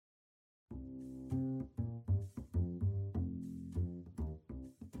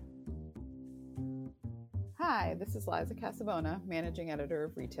Hi, this is Liza Casabona, Managing Editor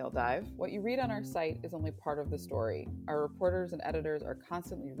of Retail Dive. What you read on our site is only part of the story. Our reporters and editors are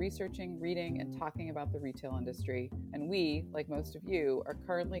constantly researching, reading, and talking about the retail industry, and we, like most of you, are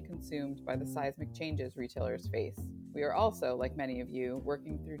currently consumed by the seismic changes retailers face. We are also, like many of you,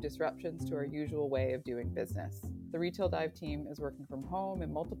 working through disruptions to our usual way of doing business. The Retail Dive team is working from home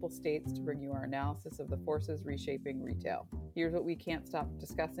in multiple states to bring you our analysis of the forces reshaping retail. Here's what we can't stop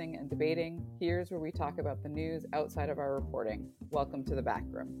discussing and debating. Here's where we talk about the news outside of our reporting. Welcome to the back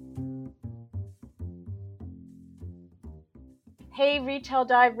room. Hey, Retail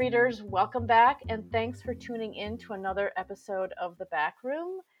Dive readers, welcome back, and thanks for tuning in to another episode of The Back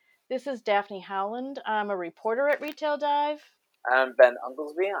Room. This is Daphne Howland. I'm a reporter at Retail Dive. I'm Ben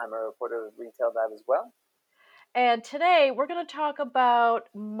Unglesby. I'm a reporter at Retail Dive as well. And today we're going to talk about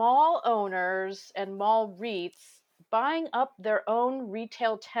mall owners and mall REITs buying up their own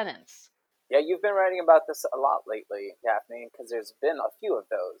retail tenants. Yeah, you've been writing about this a lot lately, Daphne, because there's been a few of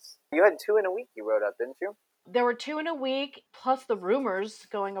those. You had 2 in a week you wrote up, didn't you? There were 2 in a week, plus the rumors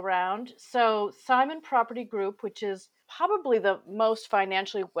going around. So Simon Property Group, which is probably the most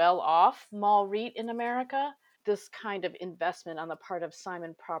financially well-off mall REIT in America, this kind of investment on the part of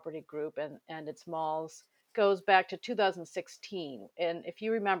Simon Property Group and its malls goes back to 2016. And if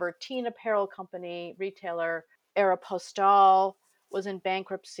you remember, teen apparel company, retailer Aeropostale was in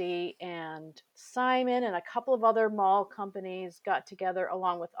bankruptcy, and Simon and a couple of other mall companies got together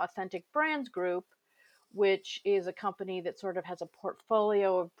along with Authentic Brands Group, which is a company that sort of has a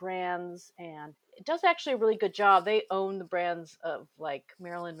portfolio of brands and it does actually a really good job. They own the brands of like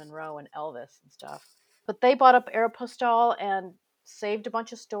Marilyn Monroe and Elvis and stuff. But they bought up Aeropostale and saved a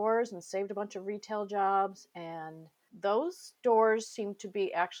bunch of stores and saved a bunch of retail jobs. And those stores seem to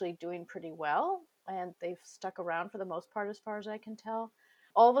be actually doing pretty well. And they've stuck around for the most part, as far as I can tell.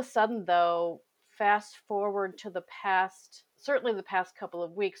 All of a sudden, though, fast forward to certainly the past couple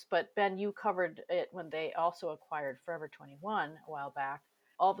of weeks, but Ben, you covered it when they also acquired Forever 21 a while back.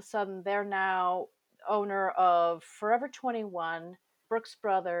 All of a sudden, they're now owner of Forever 21, Brooks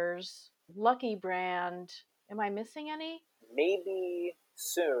Brothers, Lucky Brand. Am I missing any? Maybe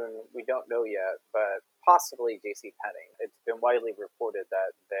soon, we don't know yet, but possibly JCPenney. It's been widely reported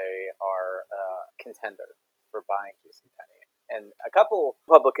that they are a contender for buying JCPenney. And a couple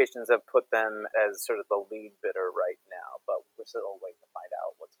publications have put them as sort of the lead bidder right now, but we're still waiting to find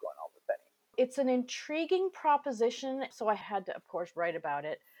out what's going on with Penny. It's an intriguing proposition, so I had to, of course, write about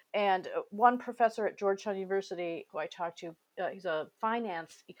it. And one professor at Georgetown University who I talked to, he's a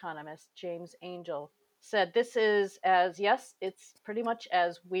finance economist, James Angel, said this is it's pretty much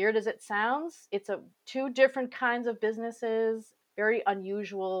as weird as it sounds. It's 2 different kinds of businesses, very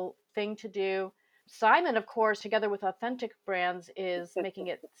unusual thing to do. Simon, of course, together with Authentic Brands, is making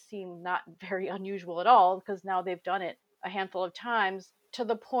it seem not very unusual at all because now they've done it a handful of times to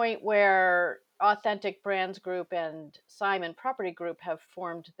the point where Authentic Brands Group and Simon Property Group have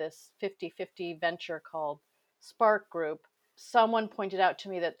formed this 50-50 venture called Spark Group. Someone pointed out to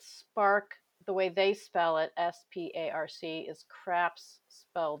me that Spark, the way they spell it, SPARC, is craps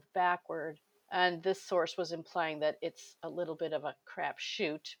spelled backward. And this source was implying that it's a little bit of a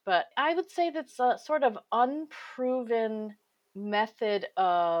crapshoot. But I would say that's a sort of unproven method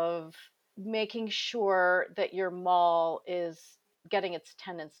of making sure that your mall is getting its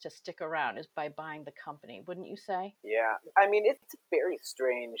tenants to stick around is by buying the company, wouldn't you say? Yeah. I mean, it's a very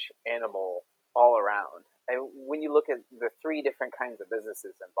strange animal all around. And when you look at the 3 different kinds of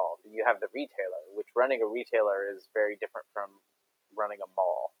businesses involved, you have the retailer, which running a retailer is very different from running a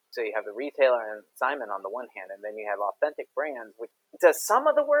mall. So you have the retailer and Simon on the one hand, and then you have Authentic Brands, which does some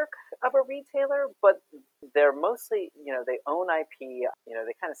of the work of a retailer, but they're mostly, they own IP,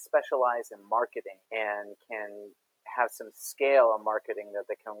 they kind of specialize in marketing and can have some scale of marketing that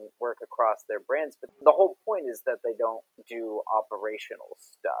they can work across their brands. But the whole point is that they don't do operational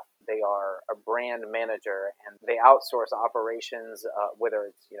stuff. They are a brand manager and they outsource operations, whether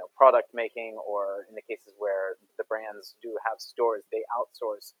it's, product making or in the cases where the brands do have stores, they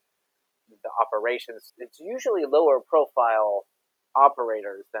outsource the operations. It's usually lower profile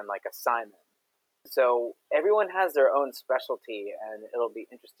operators than like a Simon. So everyone has their own specialty, and it'll be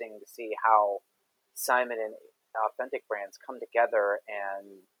interesting to see how Simon and Authentic Brands come together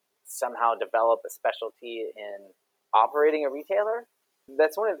and somehow develop a specialty in operating a retailer.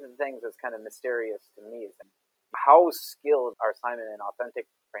 That's one of the things that's kind of mysterious to me, is how skilled are Simon and Authentic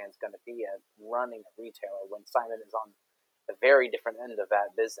Brands going to be at running a retailer when Simon is on the very different end of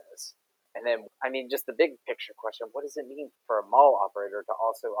that business. And then, just the big picture question, what does it mean for a mall operator to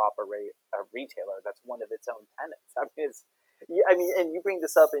also operate a retailer that's one of its own tenants? And you bring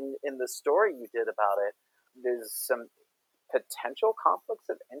this up in the story you did about it. there's some potential conflicts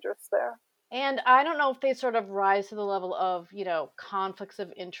of interest there. And I don't know if they sort of rise to the level of, conflicts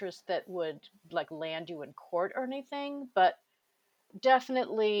of interest that would like land you in court or anything, but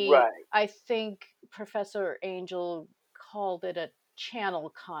definitely Right. I think Professor Angel called it a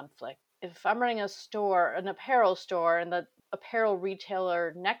channel conflict. If I'm running a store, an apparel store, and the apparel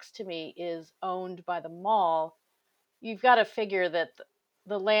retailer next to me is owned by the mall, you've got to figure that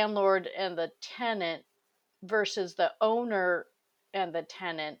the landlord and the tenant versus the owner and the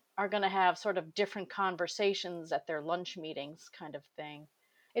tenant are going to have sort of different conversations at their lunch meetings, kind of thing.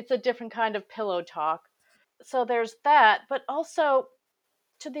 It's a different kind of pillow talk. So there's that, but also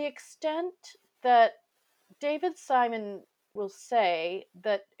to the extent that David Simon will say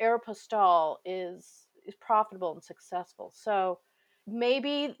that Aeropostale is profitable and successful. So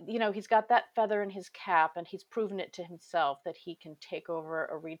maybe, he's got that feather in his cap and he's proven it to himself that he can take over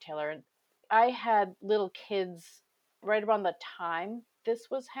a retailer. And I had little kids right around the time this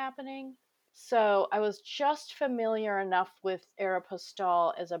was happening. So I was just familiar enough with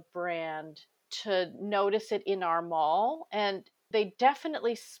Aeropostale as a brand to notice it in our mall, and they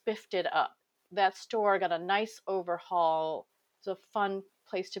definitely spiffed it up. That store got a nice overhaul. It's a fun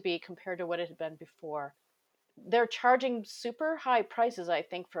place to be compared to what it had been before. They're charging super high prices, I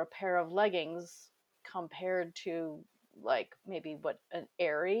think, for a pair of leggings compared to like maybe what an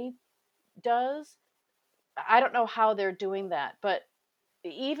Aerie does. I don't know how they're doing that, but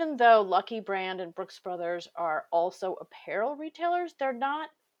even though Lucky Brand and Brooks Brothers are also apparel retailers, they're not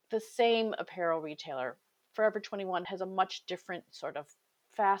the same apparel retailer. Forever 21 has a much different sort of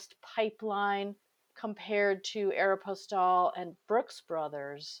fast pipeline compared to Aeropostale and Brooks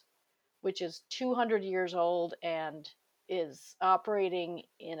Brothers, which is 200 years old and is operating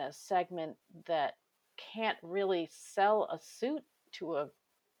in a segment that can't really sell a suit to a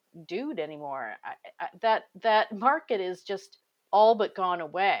dude anymore. That market is just all but gone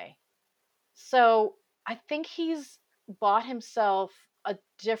away. So I think he's bought himself a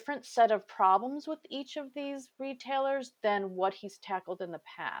different set of problems with each of these retailers than what he's tackled in the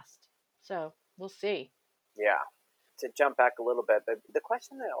past. So we'll see. Yeah. To jump back a little bit, the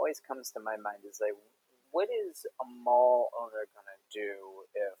question that always comes to my mind is like, what is a mall owner gonna do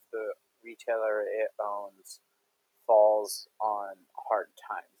if the retailer it owns falls on hard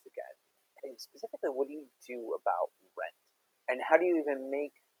times again? And specifically, what do you do about rent? And how do you even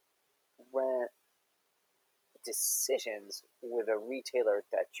make rent decisions with a retailer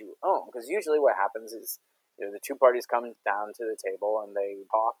that you own? Because usually what happens is, the two parties come down to the table and they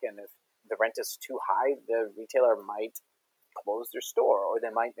talk, and if the rent is too high, the retailer might close their store or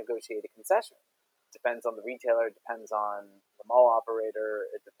they might negotiate a concession. It depends on the retailer, it depends on the mall operator,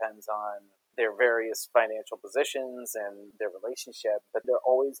 it depends on their various financial positions and their relationship, but they're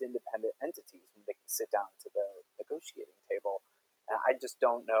always independent entities when they can sit down to the negotiating table. And I just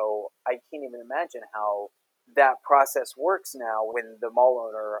don't know, I can't even imagine how that process works now when the mall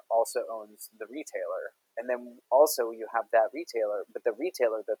owner also owns the retailer. And then also you have that retailer, but the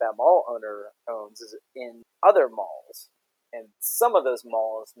retailer that mall owner owns is in other malls. And some of those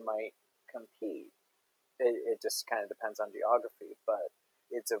malls might compete. It just kind of depends on geography, but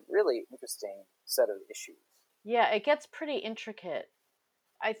it's a really interesting set of issues. Yeah, it gets pretty intricate.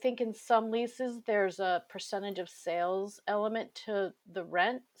 I think in some leases there's a percentage of sales element to the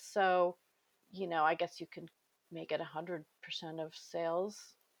rent. So, I guess you can make it 100% of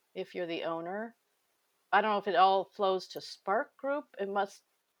sales if you're the owner. I don't know if it all flows to Spark Group. It must,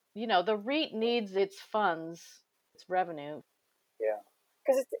 the REIT needs its funds, its revenue. Yeah,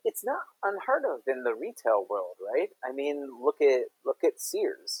 because it's not unheard of in the retail world, right? I mean, look at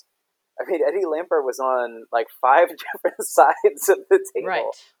Sears. I mean, Eddie Lampert was on like 5 different sides of the table. Right.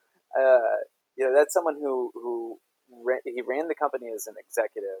 That's someone he ran the company as an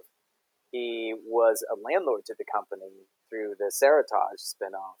executive. He was a landlord to the company through the Seritage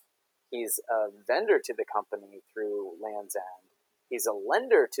spinoff. He's a vendor to the company through Land's End. He's a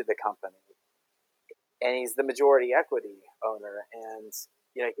lender to the company, and he's the majority equity owner. And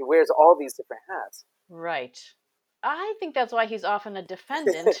he wears all these different hats. Right. I think that's why he's often a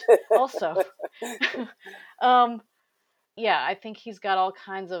defendant, also. Yeah, I think he's got all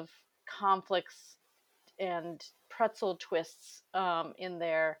kinds of conflicts and pretzel twists in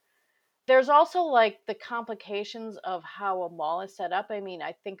there. There's also like the complications of how a mall is set up. I mean,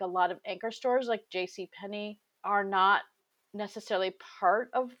 I think a lot of anchor stores like J.C. Penney are not necessarily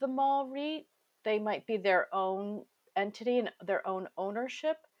part of the mall REIT. They might be their own entity and their own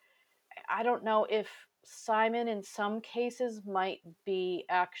ownership. I don't know if Simon in some cases might be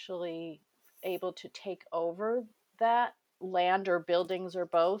actually able to take over that land or buildings or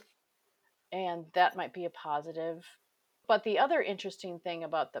both. and that might be a positive. But the other interesting thing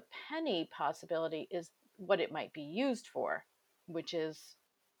about the penny possibility is what it might be used for, which is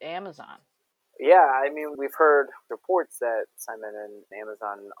Amazon. Yeah, I mean, we've heard reports that Simon and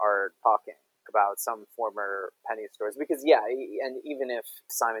Amazon are talking about some former Penny stores because, yeah, and even if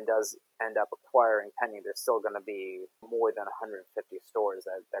Simon does end up acquiring Penny, there's still going to be more than 150 stores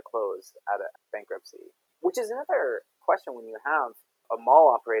that close out of bankruptcy, which is another question when you have a mall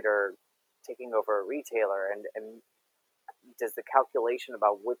operator taking over a retailer and does the calculation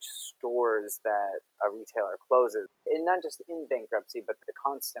about which stores that a retailer closes, and not just in bankruptcy, but the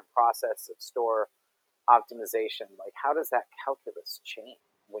constant process of store optimization, like how does that calculus change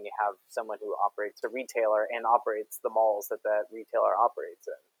when you have someone who operates a retailer and operates the malls that that retailer operates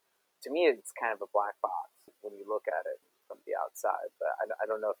in? To me, it's kind of a black box when you look at it from the outside, but I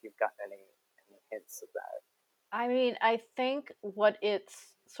don't know if you've gotten any hints of that. I mean, I think what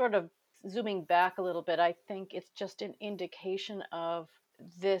it's sort of zooming back a little bit, I think it's just an indication of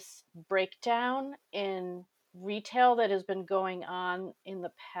this breakdown in retail that has been going on in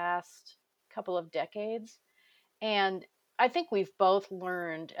the past couple of decades. And I think we've both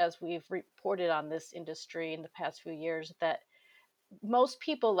learned as we've reported on this industry in the past few years that most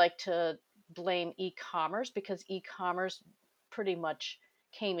people like to blame e-commerce because e-commerce pretty much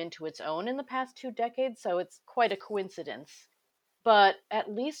came into its own in the past 2 decades, so it's quite a coincidence. But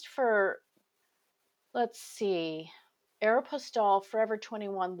at least for, let's see, Aeropostale, Forever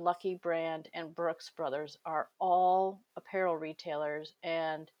 21, Lucky Brand, and Brooks Brothers are all apparel retailers,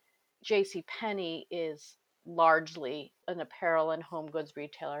 and J.C. Penney is largely an apparel and home goods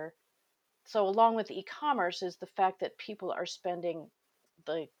retailer. So along with e-commerce is the fact that people are spending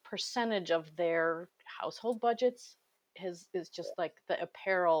the percentage of their household budgets is just like the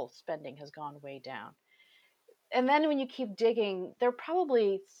apparel spending has gone way down. And then when you keep digging, there are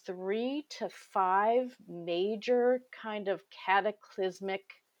probably 3 to 5 major kind of cataclysmic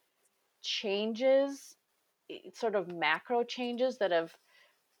changes, sort of macro changes that have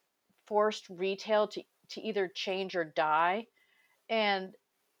forced retail to either change or die. And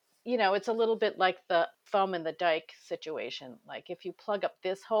it's a little bit like the thumb in the dike situation. Like if you plug up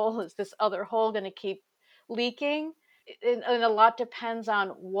this hole, is this other hole going to keep leaking? And a lot depends on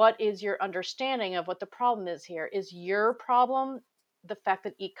what is your understanding of what the problem is here. Is your problem the fact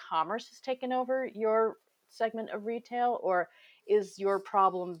that e-commerce has taken over your segment of retail, or is your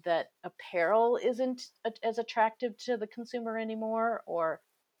problem that apparel isn't as attractive to the consumer anymore, or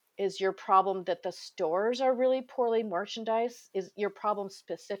is your problem that the stores are really poorly merchandised? Is your problem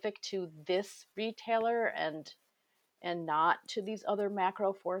specific to this retailer and not to these other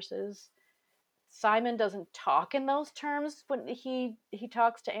macro forces? Simon doesn't talk in those terms when he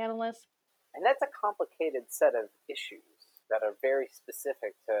talks to analysts. And that's a complicated set of issues that are very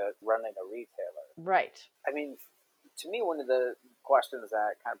specific to running a retailer. Right. I mean, to me, one of the questions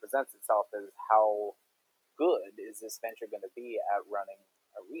that kind of presents itself is how good is this venture going to be at running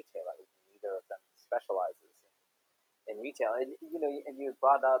a retailer? Neither of them specializes in retail. And, and you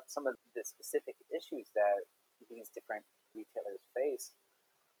brought up some of the specific issues that these different retailers face.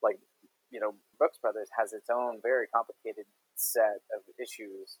 Like, Brooks Brothers has its own very complicated set of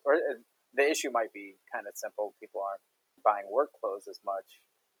issues, or the issue might be kind of simple. People aren't buying work clothes as much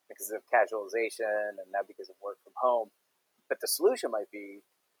because of casualization and now because of work from home. But the solution might be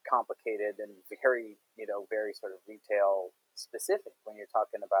complicated and very, very sort of retail specific when you're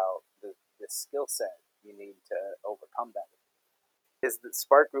talking about the skill set you need to overcome that. Is the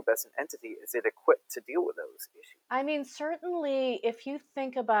Spark Group as an entity, is it equipped to deal with those issues? I mean, certainly if you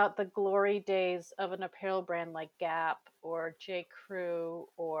think about the glory days of an apparel brand like Gap or J. Crew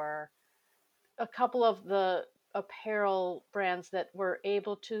or a couple of the apparel brands that were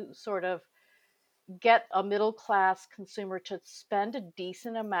able to sort of get a middle class consumer to spend a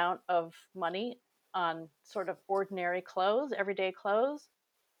decent amount of money on sort of ordinary clothes, everyday clothes.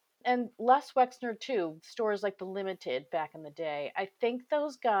 And Les Wexner too, stores like the Limited back in the day. I think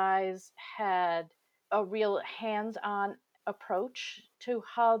those guys had a real hands-on approach to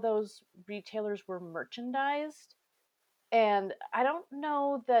how those retailers were merchandised. And I don't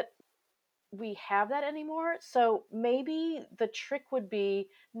know that we have that anymore. So maybe the trick would be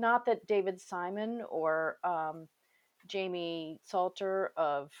not that David Simon or Jamie Salter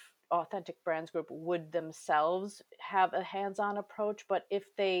of Authentic Brands Group would themselves have a hands on approach, but if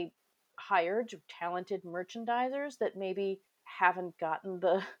they hired talented merchandisers that maybe haven't gotten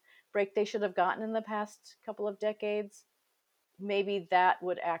the break they should have gotten in the past couple of decades, maybe that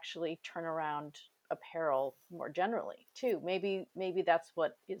would actually turn around apparel more generally too. Maybe that's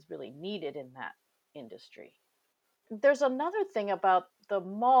what is really needed in that industry. There's another thing about the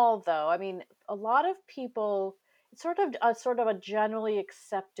mall, though. I mean, a lot of people, it's sort of a generally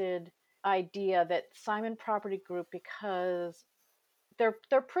accepted idea that Simon Property Group, because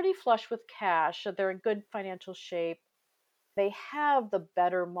they're pretty flush with cash, so they're in good financial shape. They have the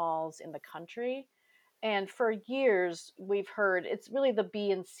better malls in the country. And for years, we've heard it's really the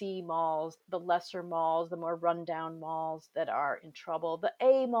B and C malls, the lesser malls, the more rundown malls that are in trouble. The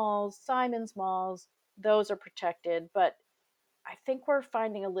A malls, Simon's malls, those are protected. But I think we're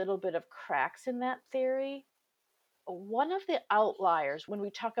finding a little bit of cracks in that theory. One of the outliers when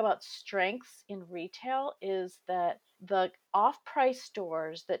we talk about strengths in retail is that the off price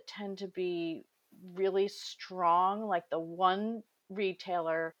stores that tend to be really strong, like the one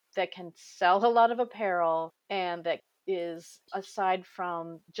retailer that can sell a lot of apparel and that is, aside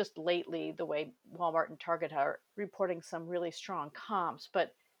from just lately the way Walmart and Target are reporting some really strong comps,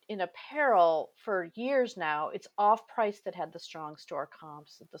 but in apparel for years now, it's off price that had the strong store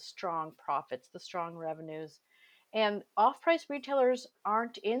comps, the strong profits, the strong revenues. And off price retailers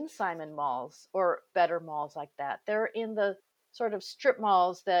aren't in Simon malls or better malls like that. They're in the sort of strip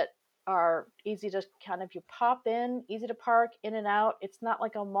malls that are easy to kind of, you pop in, easy to park in and out. It's not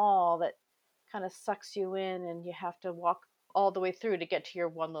like a mall that kind of sucks you in and you have to walk all the way through to get to your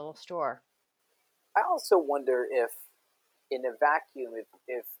one little store. I also wonder if, in a vacuum,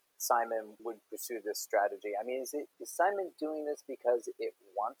 if Simon would pursue this strategy. I mean, is Simon doing this because it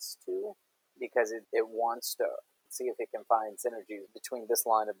wants to? Because it wants to see if it can find synergies between this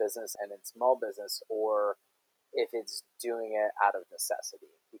line of business and its small business, or if it's doing it out of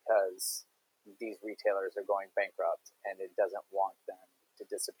necessity because these retailers are going bankrupt and it doesn't want them to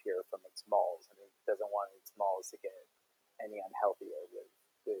disappear from its malls, and it doesn't want its malls to get any unhealthier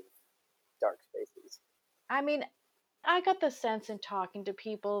with dark spaces. I mean, I got the sense in talking to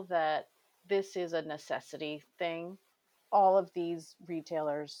people that this is a necessity thing. All of these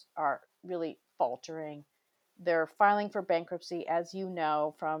retailers are really faltering. They're filing for bankruptcy, as you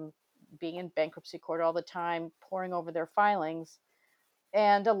know, from being in bankruptcy court all the time, poring over their filings.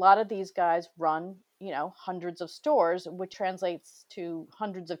 And a lot of these guys run, hundreds of stores, which translates to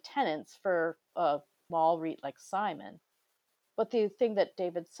hundreds of tenants for a mall REIT like Simon. But the thing that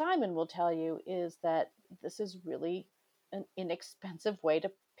David Simon will tell you is that this is really an inexpensive way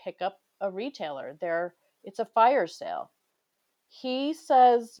to pick up a retailer. It's a fire sale. He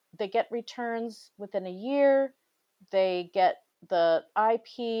says they get returns within a year. They get the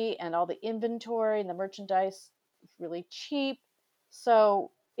IP and all the inventory and the merchandise really cheap.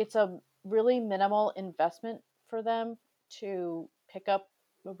 So it's a really minimal investment for them to pick up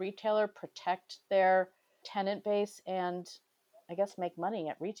a retailer, protect their tenant base, and I guess make money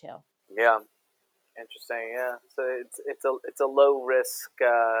at retail. Yeah, interesting. Yeah, so it's a low risk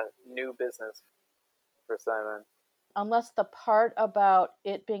new business for Simon. Unless the part about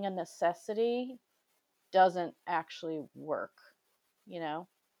it being a necessity doesn't actually work, you know?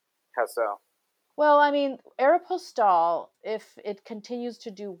 How so? Well, I mean, Aeropostale, if it continues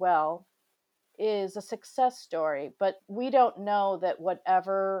to do well, is a success story, but we don't know that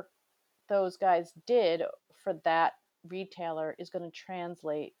whatever those guys did for that retailer is going to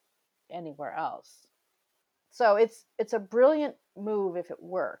translate anywhere else. So it's a brilliant move if it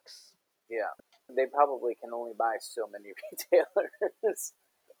works. Yeah, they probably can only buy so many retailers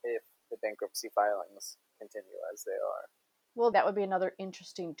if the bankruptcy filings continue as they are. Well, that would be another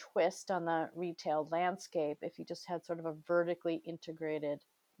interesting twist on the retail landscape if you just had sort of a vertically integrated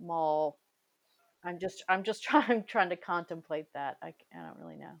mall. I'm just trying to contemplate that. I don't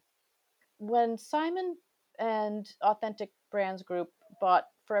really know. When Simon and Authentic Brands Group bought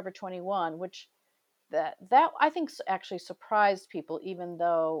Forever 21, which that I think actually surprised people, even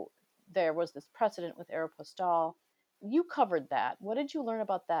though there was this precedent with Aeropostale. You covered that. What did you learn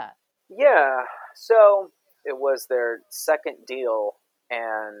about that? Yeah, so it was their second deal,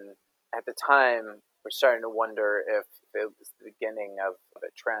 and at the time, we're starting to wonder if it was the beginning of a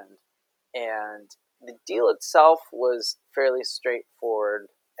trend. And the deal itself was fairly straightforward.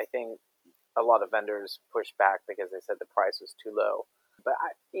 I think a lot of vendors pushed back because they said the price was too low. But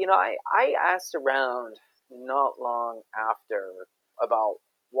I asked around not long after about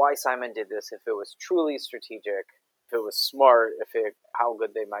why Simon did this, if it was truly strategic, if it was smart, how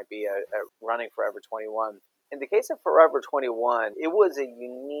good they might be at running Forever 21. In the case of Forever 21, it was a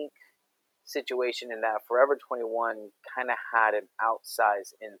unique situation in that Forever 21 kind of had an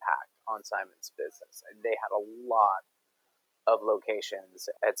outsized impact on Simon's business. They had a lot of locations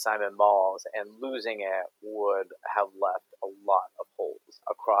at Simon Malls, and losing it would have left a lot of holes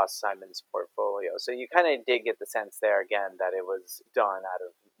across Simon's portfolio. So you kind of did get the sense there again that it was done out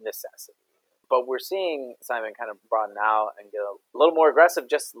of necessity. But we're seeing Simon kind of broaden out and get a little more aggressive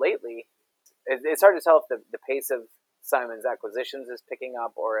just lately. It's hard to tell if the pace of Simon's acquisitions is picking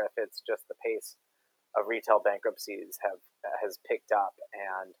up or if it's just the pace of retail bankruptcies has picked up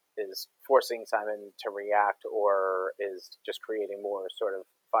and is forcing Simon to react, or is just creating more sort of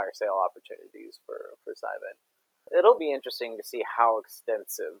fire sale opportunities for Simon. It'll be interesting to see how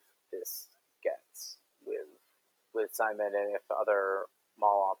extensive this gets with Simon and if other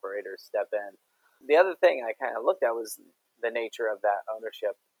mall operators step in. The other thing I kind of looked at was the nature of that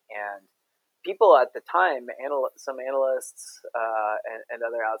ownership, and people at the time, some analysts and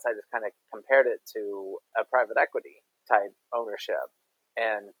other outsiders kind of compared it to a private equity type ownership.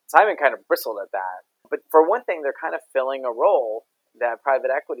 And Simon kind of bristled at that. But for one thing, they're kind of filling a role that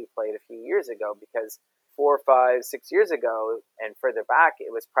private equity played a few years ago, because 4, 5, 6 years ago and further back,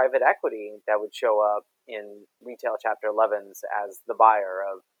 it was private equity that would show up in retail Chapter 11s as the buyer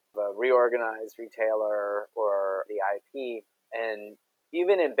of a reorganized retailer or the IP. And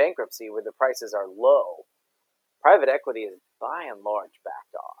even in bankruptcy, where the prices are low, private equity is by and large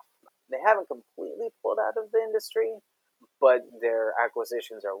backed off. They haven't completely pulled out of the industry, but their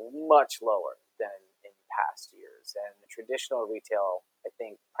acquisitions are much lower than in past years. And traditional retail, I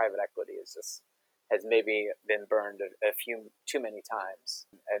think private equity has maybe been burned a few too many times,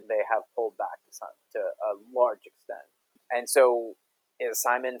 and they have pulled back to a large extent. And so is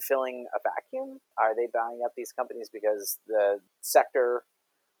Simon filling a vacuum? Are they buying up these companies because the sector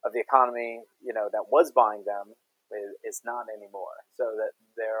of the economy, that was buying them is not anymore, so that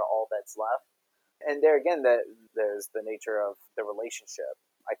they're all that's left? And there again, there's the nature of the relationship,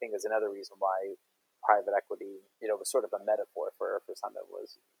 I think, is another reason why private equity, was sort of a metaphor for Simon,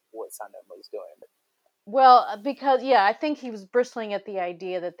 was what Simon was doing. Well, because, I think he was bristling at the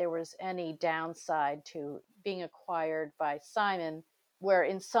idea that there was any downside to being acquired by Simon, where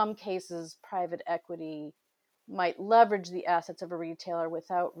in some cases private equity might leverage the assets of a retailer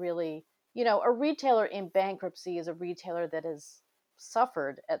without really, a retailer in bankruptcy is a retailer that has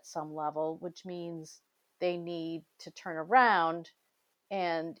suffered at some level, which means they need to turn around,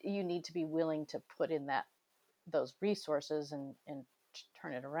 and you need to be willing to put in those resources and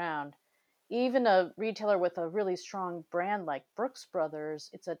turn it around. Even a retailer with a really strong brand like Brooks Brothers,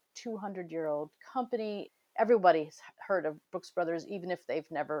 it's a 200-year-old company. Everybody's heard of Brooks Brothers, even if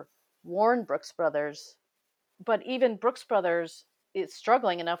they've never worn Brooks Brothers. But even Brooks Brothers is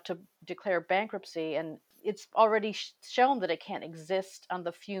struggling enough to declare bankruptcy, and it's already shown that it can't exist on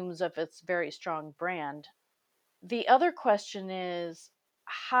the fumes of its very strong brand. The other question is,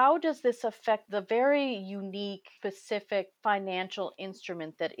 how does this affect the very unique, specific financial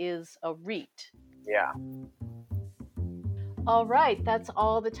instrument that is a REIT? Yeah. All right, that's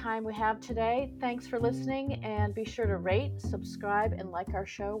all the time we have today. Thanks for listening, and be sure to rate, subscribe, and like our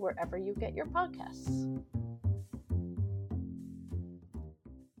show wherever you get your podcasts.